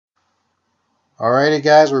Alrighty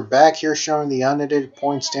guys, we're back here showing the unedited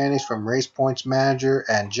point standings from Race Points Manager,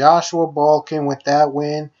 and Joshua Balkin with that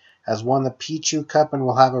win has won the Pichu Cup and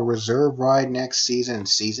will have a reserve ride next season in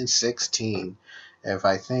Season 16. If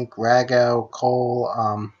I think Rago,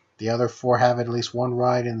 Cole, the other four have at least one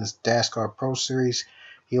ride in this DASCAR Pro Series,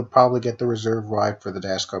 he'll probably get the reserve ride for the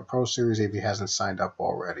DASCAR Pro Series if he hasn't signed up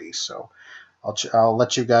already. So I'll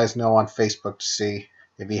let you guys know on Facebook to see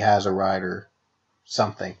if he has a ride or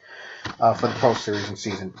something for the Pro Series in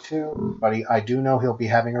Season 2, but I do know he'll be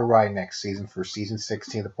having a ride next season for Season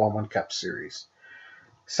 16 of the Formula 1 Cup Series.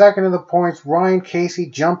 Second in the points, Ryan Casey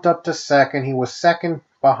jumped up to second. He was second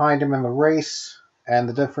behind him in the race, and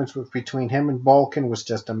the difference between him and Balkin was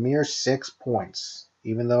just a mere 6 points.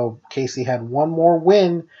 Even though Casey had one more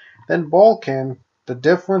win than Balkin, the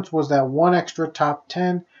difference was that one extra top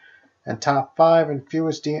 10 and top 5 and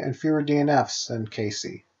fewer DNFs than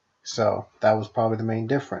Casey. So that was probably the main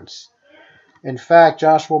difference. In fact,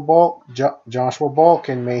 Joshua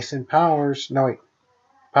Balkin, Mason Powers,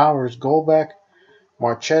 Golbeck,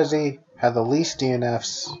 Marchese had the least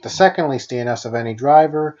DNFs, the second least DNFs of any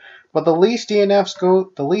driver, but the least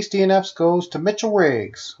DNFs goes to Mitchell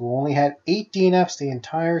Riggs, who only had 8 DNFs the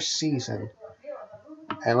entire season.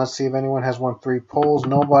 And let's see if anyone has won 3 poles.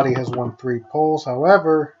 Nobody has won 3 poles.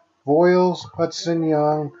 However, Voiles, Hudson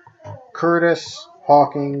Young, Curtis,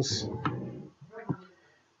 Hawkins,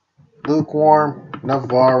 Lukewarm,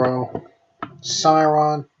 Navarro,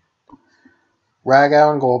 Cyron,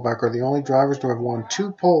 Ragow, and Goldbeck are the only drivers to have won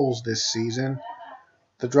 2 poles this season.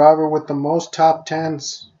 The driver with the most top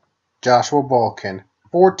 10s, Joshua Balkin,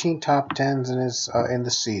 14 top 10s in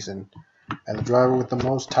the season. And the driver with the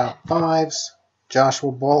most top 5s,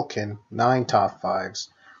 Joshua Balkin, 9 top 5s,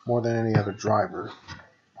 more than any other driver.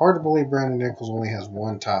 Hard to believe Brandon Nichols only has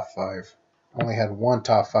 1 top 5. Only had 1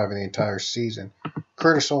 top 5 in the entire season.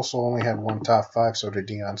 Curtis also only had 1 top 5, so did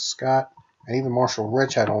Dion Scott. And even Marshall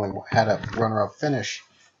Rich had a runner-up finish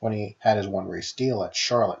when he had his one-race deal at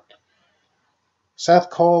Charlotte. Seth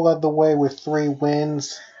Cole led the way with 3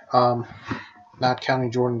 wins, not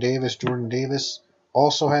counting Jordan Davis. Jordan Davis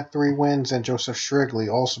also had 3 wins, and Joseph Shrigley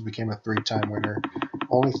also became a 3-time winner.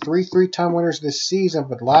 Only 3 3-time winners this season,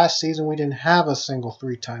 but last season we didn't have a single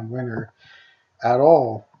 3-time winner at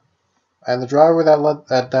all. And the driver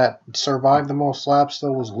that survived the most laps,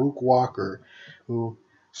 though, was Luke Walker, who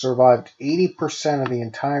survived 80% of the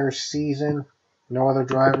entire season. No other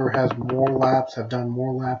driver have done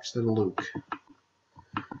more laps than Luke.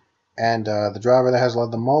 And the driver that has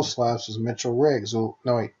led the most laps was Mitchell Riggs.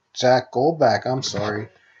 Zach Goldbeck, I'm sorry.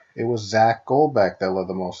 It was Zach Goldbeck that led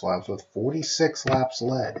the most laps with 46 laps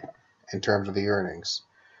led in terms of the earnings,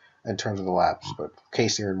 in terms of the laps. But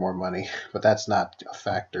Casey earned more money, but that's not a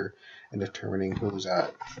factor in determining who's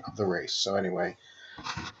out of the race. So anyway,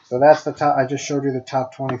 so that's the top. I just showed you the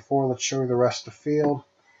top 24. Let's show you the rest of the field.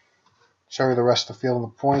 Show you the rest of the field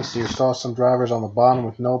and the points. You saw some drivers on the bottom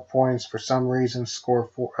with no points. For some reason,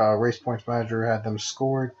 Race Points Manager had them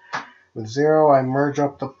scored with 0. I merge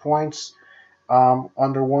up the points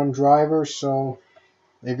under one driver. So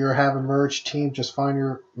if you have a merged team, just find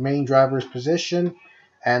your main driver's position,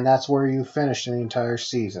 and that's where you finish in the entire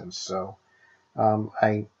season. So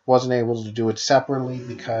I wasn't able to do it separately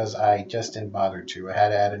because I just didn't bother to. I had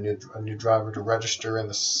to add a new driver to register in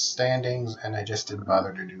the standings, and I just didn't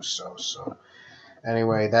bother to do so. So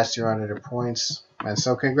anyway, that's your unedited points. And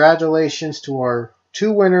so congratulations to our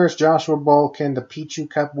 2 winners, Joshua Balkin, the Pichu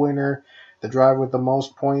Cup winner, the driver with the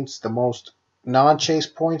most points, the most non-chase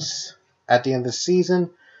points at the end of the season,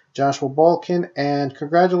 Joshua Balkin, and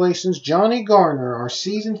congratulations, Johnny Garner, our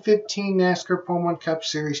Season 15 NASCAR Formula 1 Cup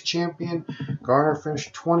Series champion. Garner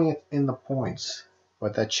finished 20th in the points,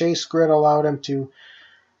 but that chase grid allowed him to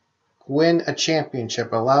win a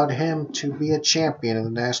championship, allowed him to be a champion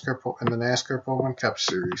in the NASCAR Formula 1 Cup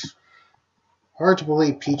Series. Hard to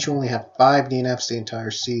believe Peach only had 5 DNFs the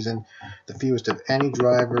entire season, the fewest of any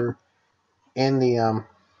driver in the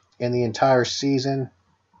entire season,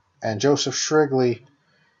 and Joseph Shrigley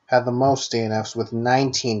had the most DNFs with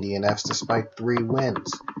 19 DNFs despite 3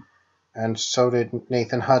 wins. And so did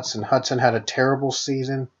Nathan Hudson. Hudson had a terrible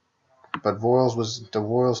season, but the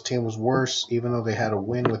Voiles team was worse, even though they had a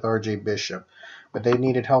win with R.J. Bishop. But they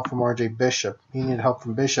needed help from R.J. Bishop. He needed help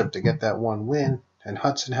from Bishop to get that one win, and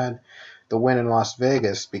Hudson had the win in Las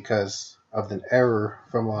Vegas because of an error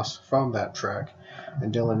from that track.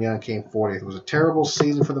 And Dylan Young came 40th. It was a terrible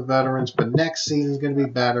season for the veterans, but next season is going to be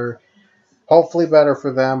better. Hopefully better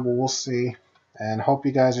for them, but we'll see. And hope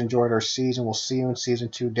you guys enjoyed our season. We'll see you in Season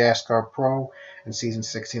 2 DASCAR Pro and Season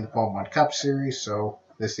 16 the Formula 1 Cup Series. So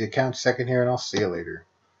this is the account second here, and I'll see you later.